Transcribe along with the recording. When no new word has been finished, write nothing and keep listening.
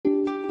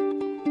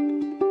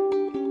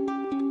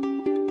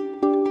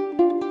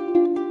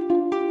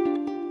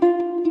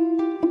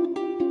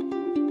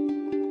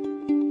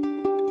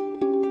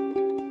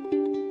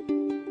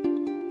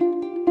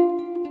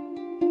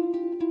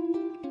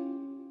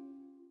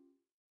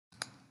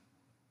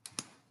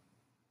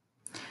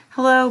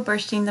Hello,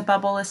 Bursting the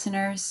Bubble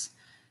listeners.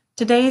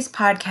 Today's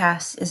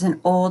podcast is an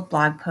old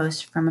blog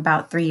post from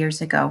about 3 years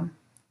ago,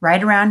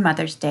 right around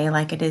Mother's Day,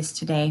 like it is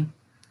today.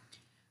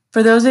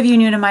 For those of you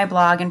new to my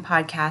blog and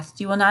podcast,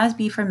 you will not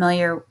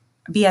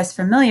be as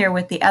familiar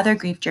with the other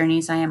grief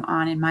journeys I am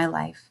on in my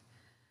life.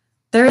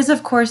 There is,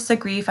 of course, the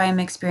grief I am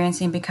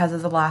experiencing because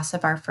of the loss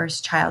of our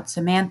first child,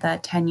 Samantha,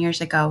 10 years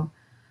ago.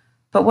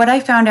 But what I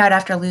found out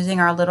after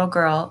losing our little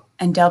girl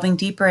and delving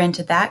deeper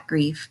into that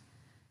grief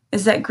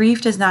is that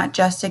grief does not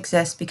just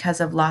exist because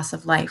of loss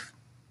of life.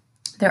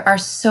 There are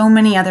so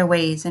many other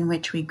ways in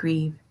which we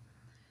grieve.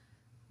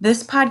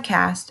 This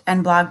podcast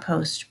and blog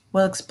post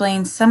will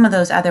explain some of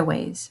those other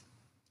ways,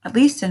 at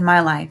least in my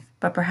life,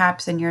 but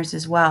perhaps in yours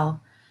as well,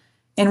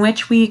 in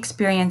which we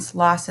experience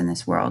loss in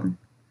this world.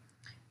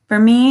 For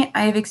me,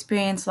 I have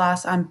experienced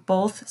loss on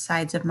both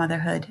sides of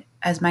motherhood,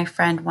 as my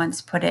friend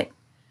once put it.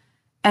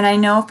 And I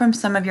know from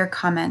some of your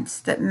comments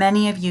that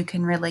many of you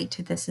can relate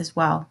to this as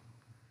well.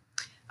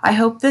 I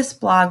hope this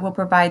blog will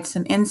provide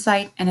some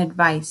insight and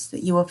advice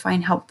that you will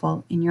find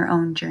helpful in your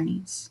own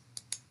journeys.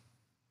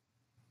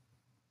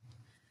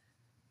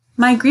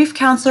 My grief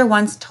counselor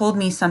once told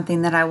me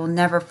something that I will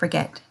never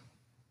forget.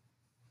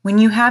 When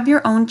you have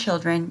your own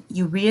children,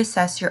 you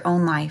reassess your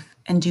own life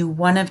and do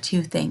one of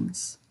two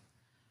things.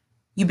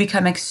 You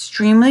become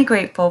extremely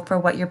grateful for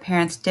what your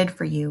parents did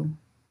for you,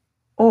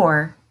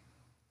 or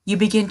you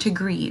begin to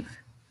grieve.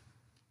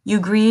 You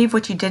grieve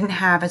what you didn't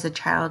have as a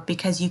child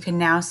because you can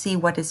now see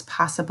what is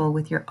possible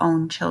with your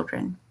own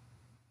children.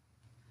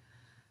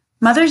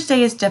 Mother's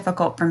Day is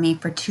difficult for me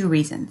for two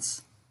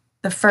reasons.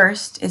 The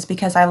first is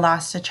because I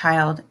lost a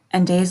child,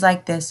 and days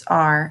like this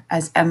are,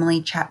 as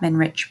Emily Chapman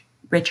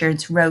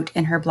Richards wrote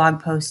in her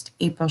blog post,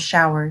 April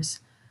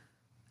Showers,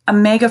 a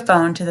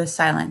megaphone to the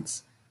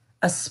silence,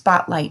 a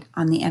spotlight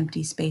on the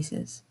empty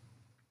spaces.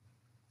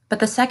 But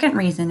the second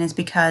reason is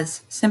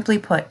because, simply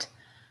put,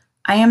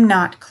 I am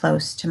not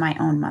close to my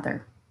own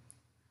mother.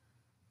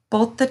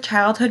 Both the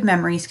childhood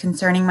memories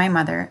concerning my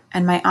mother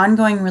and my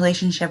ongoing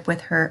relationship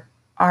with her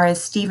are,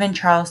 as Stephen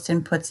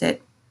Charleston puts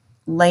it,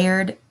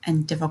 layered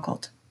and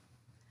difficult.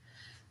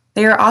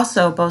 They are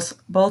also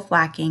both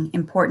lacking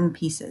important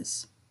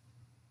pieces.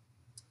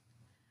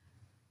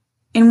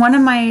 In one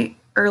of my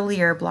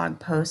earlier blog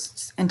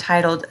posts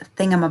entitled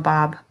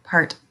Thingamabob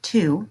Part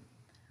 2,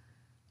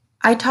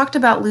 I talked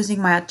about losing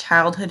my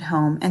childhood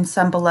home and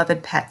some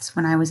beloved pets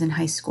when I was in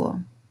high school.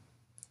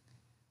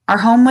 Our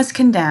home was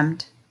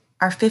condemned,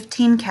 our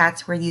 15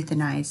 cats were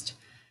euthanized,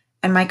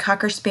 and my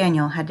Cocker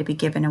Spaniel had to be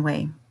given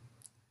away.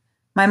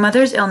 My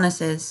mother's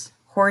illnesses,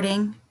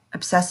 hoarding,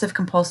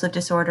 obsessive-compulsive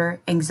disorder,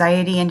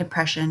 anxiety, and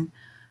depression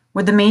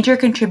were the major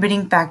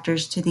contributing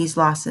factors to these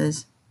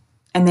losses,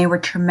 and they were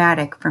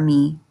traumatic for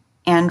me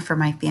and for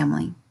my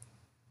family.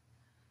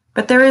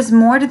 But there is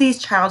more to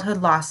these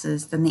childhood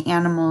losses than the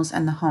animals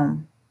and the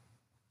home.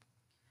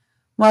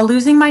 While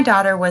losing my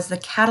daughter was the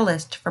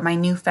catalyst for my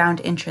newfound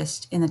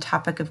interest in the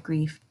topic of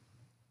grief,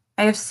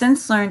 I have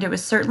since learned it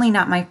was certainly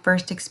not my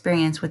first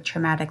experience with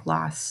traumatic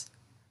loss.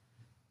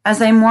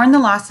 As I mourned the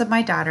loss of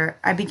my daughter,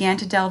 I began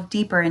to delve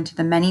deeper into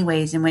the many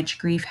ways in which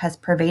grief has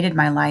pervaded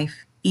my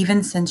life,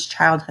 even since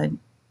childhood.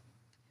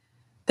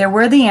 There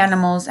were the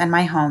animals and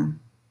my home,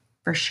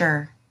 for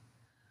sure.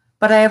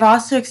 But I have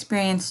also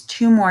experienced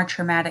two more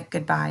traumatic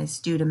goodbyes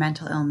due to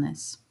mental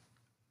illness.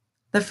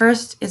 The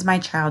first is my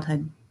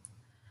childhood.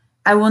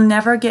 I will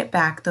never get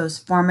back those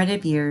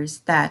formative years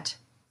that,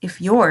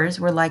 if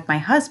yours were like my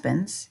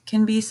husband's,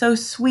 can be so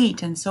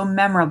sweet and so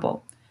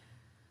memorable,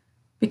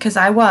 because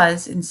I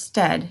was,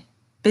 instead,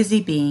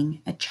 busy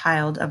being a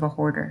child of a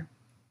hoarder.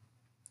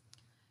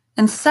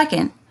 And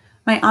second,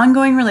 my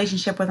ongoing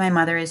relationship with my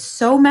mother is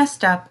so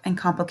messed up and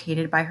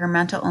complicated by her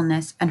mental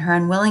illness and her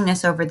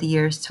unwillingness over the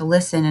years to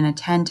listen and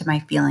attend to my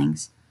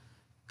feelings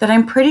that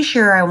I'm pretty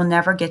sure I will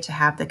never get to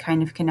have the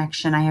kind of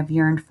connection I have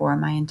yearned for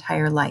my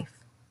entire life.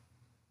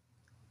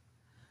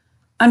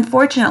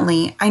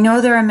 Unfortunately, I know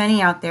there are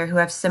many out there who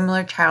have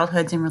similar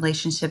childhoods and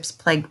relationships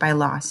plagued by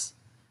loss.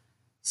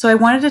 So I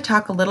wanted to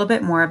talk a little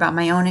bit more about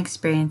my own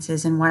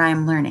experiences and what I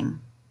am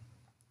learning.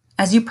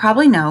 As you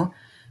probably know,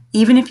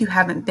 even if you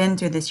haven't been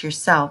through this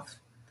yourself,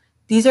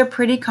 these are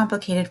pretty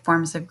complicated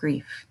forms of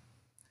grief.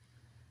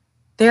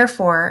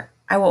 Therefore,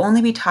 I will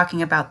only be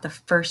talking about the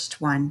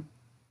first one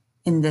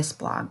in this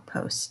blog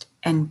post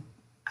and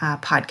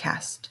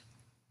podcast.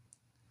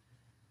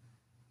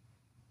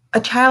 A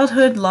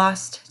childhood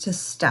lost to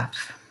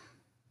stuff.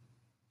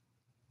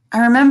 I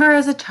remember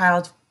as a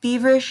child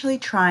feverishly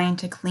trying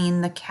to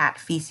clean the cat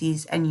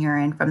feces and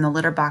urine from the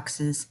litter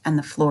boxes and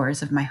the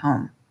floors of my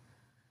home.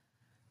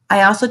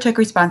 I also took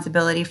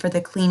responsibility for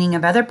the cleaning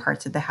of other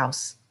parts of the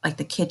house, like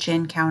the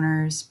kitchen,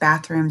 counters,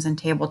 bathrooms,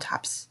 and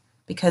tabletops,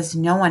 because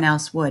no one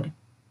else would.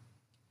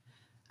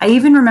 I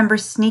even remember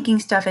sneaking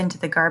stuff into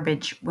the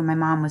garbage when my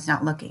mom was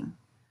not looking.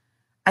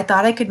 I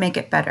thought I could make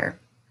it better,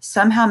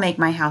 somehow make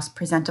my house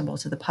presentable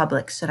to the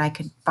public so that I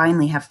could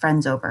finally have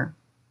friends over.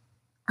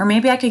 Or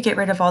maybe I could get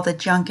rid of all the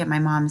junk in my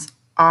mom's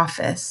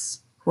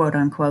office, quote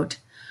unquote,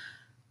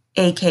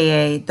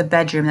 aka the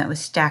bedroom that was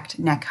stacked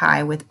neck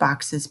high with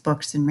boxes,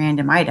 books, and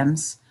random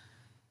items,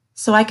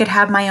 so I could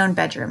have my own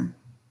bedroom.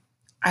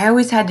 I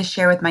always had to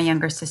share with my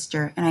younger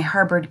sister, and I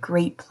harbored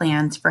great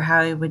plans for how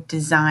I would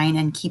design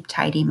and keep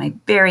tidy my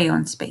very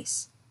own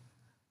space.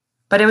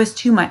 But it was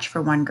too much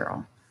for one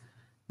girl.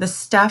 The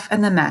stuff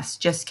and the mess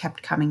just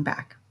kept coming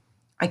back.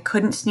 I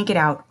couldn't sneak it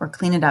out or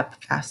clean it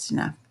up fast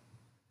enough.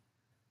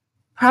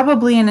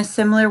 Probably in a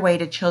similar way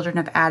to children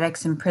of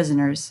addicts and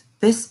prisoners,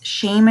 this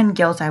shame and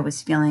guilt I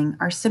was feeling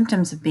are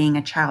symptoms of being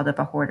a child of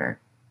a hoarder.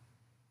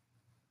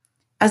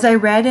 As I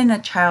read in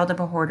a Child of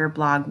a Hoarder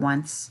blog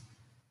once,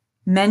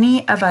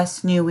 many of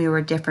us knew we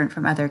were different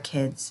from other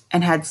kids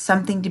and had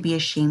something to be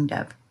ashamed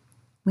of.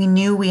 We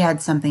knew we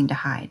had something to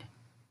hide.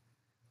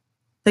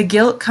 The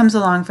guilt comes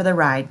along for the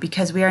ride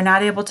because we are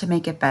not able to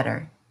make it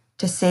better,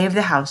 to save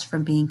the house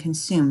from being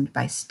consumed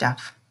by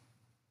stuff.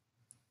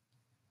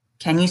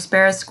 Can you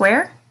spare a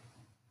square?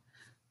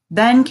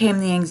 Then came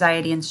the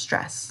anxiety and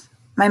stress.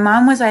 My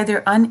mom was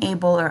either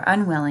unable or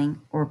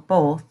unwilling, or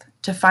both,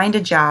 to find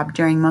a job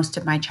during most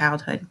of my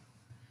childhood.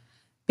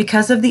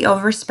 Because of the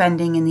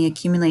overspending and the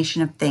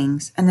accumulation of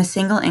things and the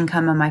single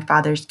income of my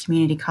father's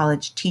community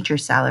college teacher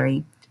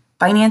salary,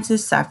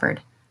 finances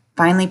suffered,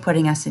 finally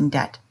putting us in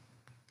debt.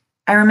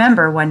 I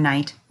remember one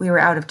night we were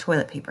out of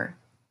toilet paper.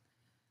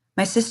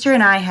 My sister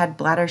and I had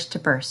bladders to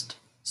burst,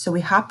 so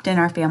we hopped in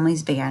our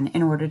family's van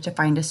in order to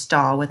find a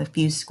stall with a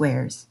few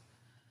squares.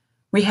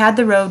 We had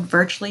the road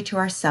virtually to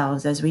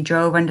ourselves as we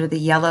drove under the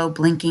yellow,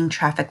 blinking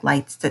traffic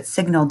lights that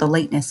signaled the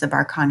lateness of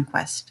our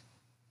conquest.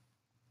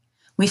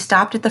 We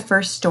stopped at the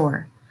first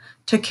store,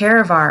 took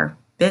care of our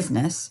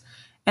business,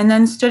 and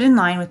then stood in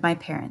line with my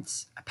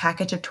parents, a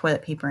package of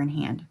toilet paper in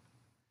hand.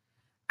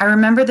 I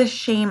remember the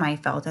shame I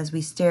felt as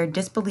we stared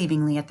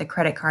disbelievingly at the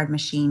credit card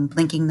machine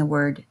blinking the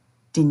word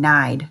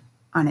 "denied"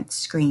 on its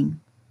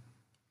screen.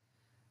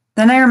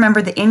 Then I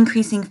remember the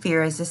increasing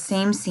fear as the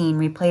same scene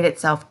replayed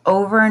itself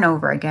over and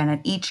over again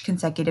at each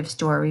consecutive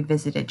store we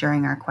visited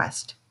during our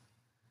quest.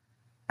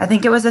 I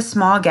think it was a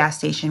small gas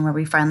station where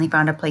we finally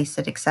found a place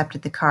that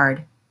accepted the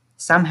card.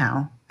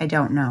 Somehow, I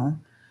don't know.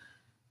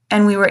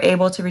 And we were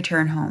able to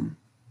return home.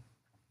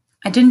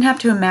 I didn't have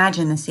to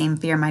imagine the same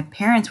fear my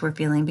parents were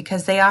feeling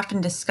because they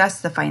often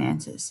discussed the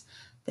finances,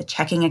 the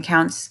checking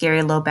account's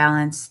scary low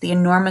balance, the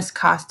enormous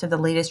cost of the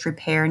latest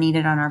repair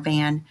needed on our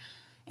van,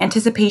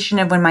 anticipation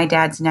of when my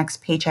dad's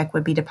next paycheck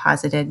would be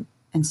deposited,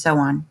 and so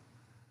on.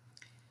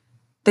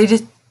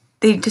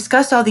 They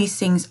discussed all these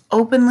things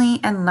openly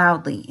and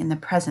loudly in the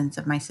presence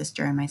of my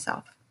sister and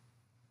myself.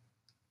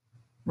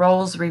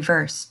 Roles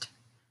reversed.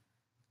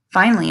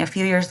 Finally, a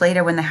few years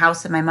later, when the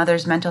house and my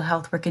mother's mental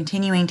health were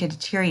continuing to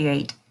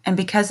deteriorate, and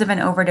because of an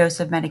overdose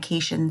of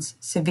medications,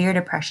 severe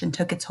depression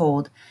took its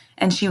hold,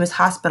 and she was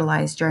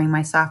hospitalized during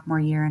my sophomore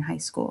year in high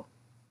school.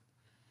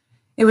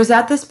 It was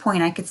at this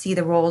point I could see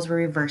the roles were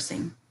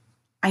reversing.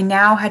 I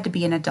now had to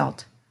be an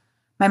adult.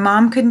 My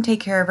mom couldn't take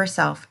care of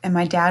herself, and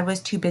my dad was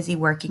too busy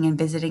working and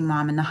visiting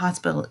mom in the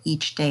hospital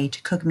each day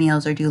to cook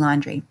meals or do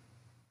laundry.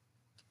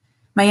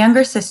 My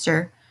younger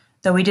sister,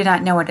 though we did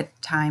not know it at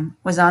the time,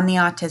 was on the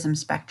autism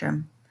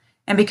spectrum,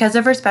 and because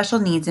of her special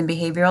needs and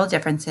behavioral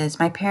differences,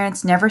 my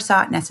parents never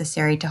saw it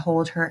necessary to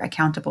hold her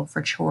accountable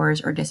for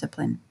chores or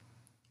discipline.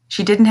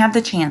 She didn't have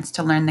the chance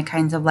to learn the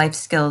kinds of life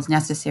skills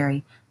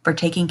necessary for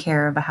taking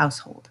care of a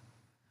household.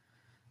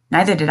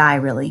 Neither did I,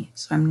 really,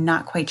 so I'm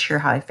not quite sure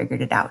how I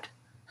figured it out.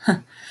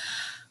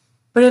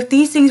 But if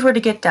these things were to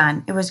get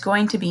done, it was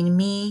going to be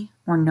me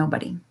or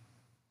nobody.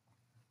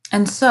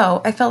 And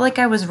so I felt like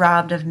I was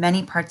robbed of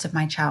many parts of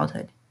my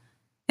childhood.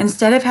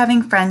 Instead of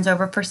having friends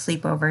over for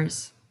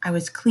sleepovers, I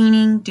was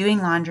cleaning, doing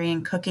laundry,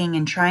 and cooking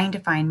and trying to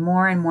find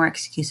more and more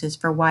excuses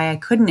for why I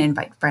couldn't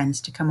invite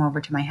friends to come over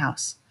to my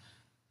house.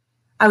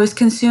 I was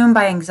consumed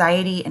by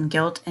anxiety and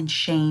guilt and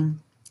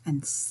shame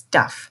and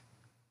stuff.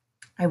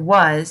 I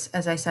was,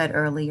 as I said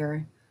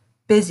earlier,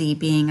 busy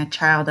being a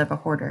child of a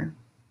hoarder.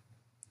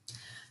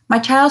 My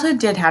childhood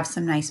did have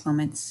some nice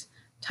moments.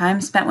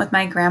 Time spent with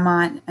my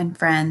grandma and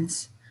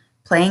friends,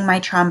 playing my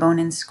trombone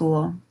in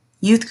school,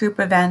 youth group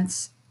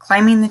events,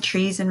 climbing the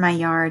trees in my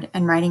yard,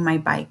 and riding my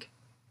bike.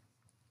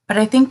 But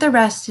I think the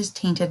rest is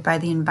tainted by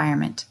the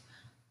environment,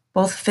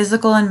 both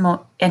physical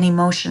and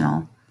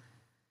emotional,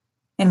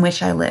 in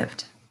which I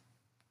lived.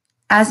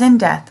 As in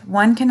death,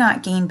 one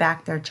cannot gain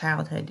back their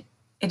childhood.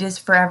 It is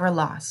forever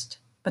lost,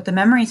 but the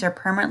memories are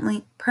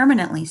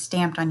permanently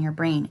stamped on your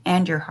brain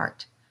and your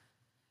heart.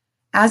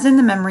 As in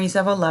the memories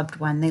of a loved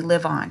one, they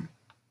live on.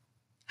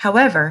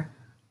 However,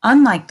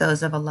 unlike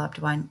those of a loved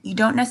one, you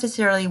don't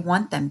necessarily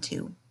want them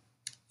to.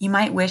 You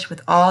might wish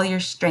with all your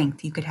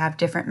strength you could have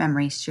different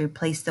memories to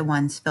replace the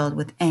ones filled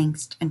with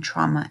angst and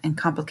trauma and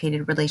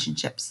complicated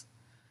relationships.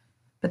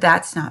 But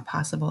that's not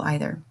possible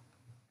either.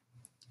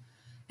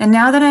 And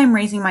now that I am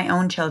raising my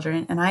own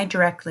children and I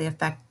directly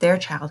affect their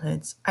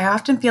childhoods, I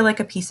often feel like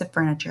a piece of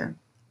furniture,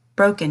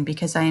 broken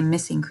because I am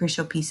missing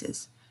crucial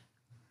pieces.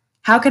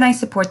 How can I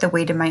support the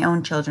weight of my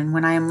own children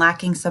when I am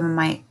lacking some of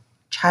my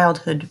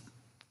childhood,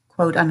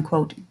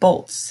 quote-unquote,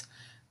 bolts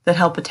that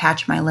help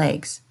attach my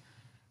legs?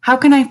 How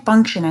can I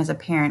function as a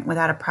parent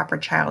without a proper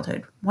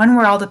childhood, one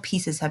where all the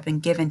pieces have been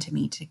given to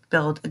me to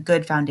build a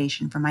good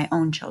foundation for my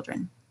own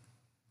children?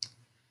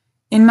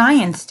 In my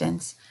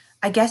instance,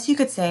 I guess you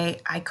could say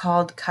I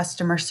called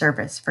customer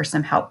service for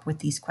some help with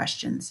these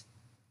questions.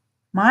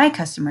 My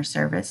customer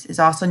service is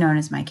also known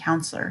as my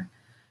counselor,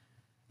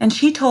 and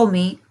she told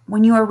me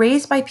when you are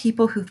raised by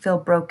people who feel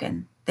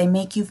broken, they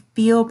make you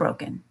feel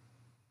broken,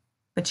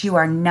 but you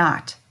are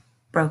not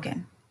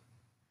broken.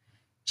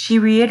 She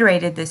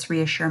reiterated this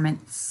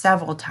reassurance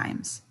several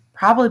times,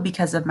 probably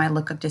because of my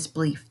look of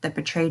disbelief that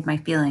betrayed my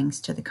feelings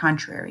to the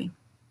contrary.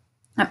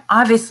 I'm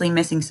obviously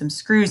missing some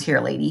screws here,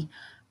 lady.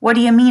 What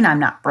do you mean I'm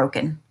not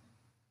broken?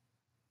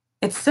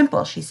 It's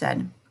simple, she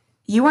said.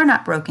 You are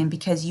not broken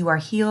because you are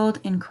healed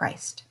in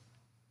Christ.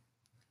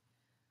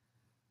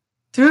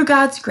 Through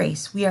God's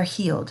grace, we are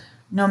healed,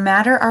 no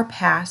matter our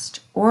past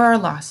or our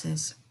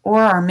losses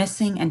or our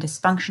missing and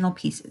dysfunctional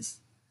pieces.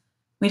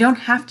 We don't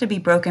have to be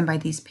broken by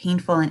these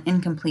painful and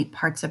incomplete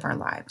parts of our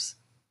lives.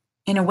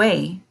 In a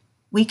way,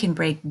 we can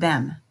break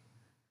them.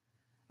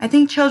 I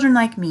think children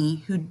like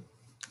me who,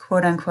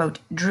 quote unquote,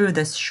 drew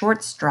this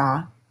short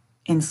straw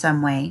in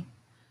some way,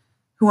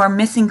 who are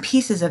missing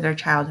pieces of their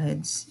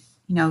childhoods,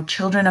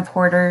 children of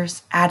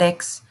hoarders,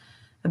 addicts,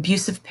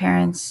 abusive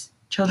parents,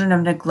 children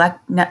of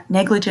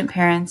negligent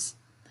parents,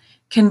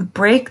 can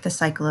break the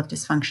cycle of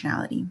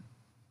dysfunctionality.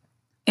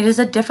 It is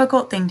a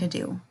difficult thing to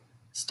do,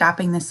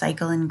 stopping the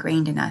cycle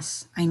ingrained in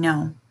us, I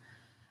know.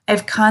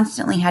 I've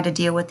constantly had to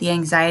deal with the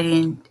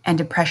anxiety and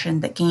depression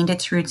that gained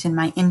its roots in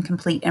my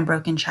incomplete and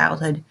broken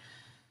childhood,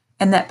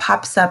 and that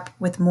pops up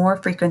with more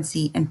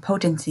frequency and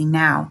potency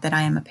now that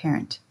I am a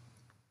parent.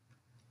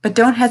 But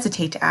don't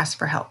hesitate to ask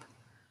for help.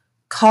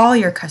 Call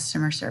your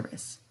customer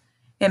service.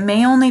 It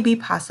may only be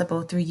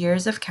possible through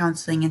years of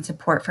counseling and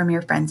support from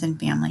your friends and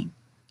family.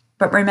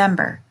 But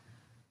remember,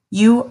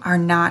 you are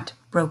not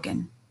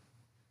broken.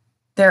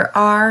 There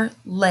are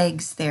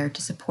legs there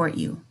to support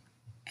you,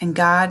 and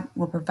God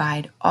will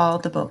provide all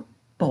the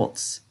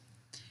bolts.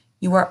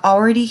 You are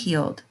already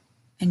healed,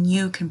 and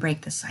you can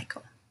break the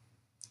cycle.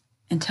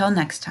 Until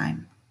next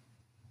time,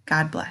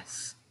 God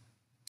bless.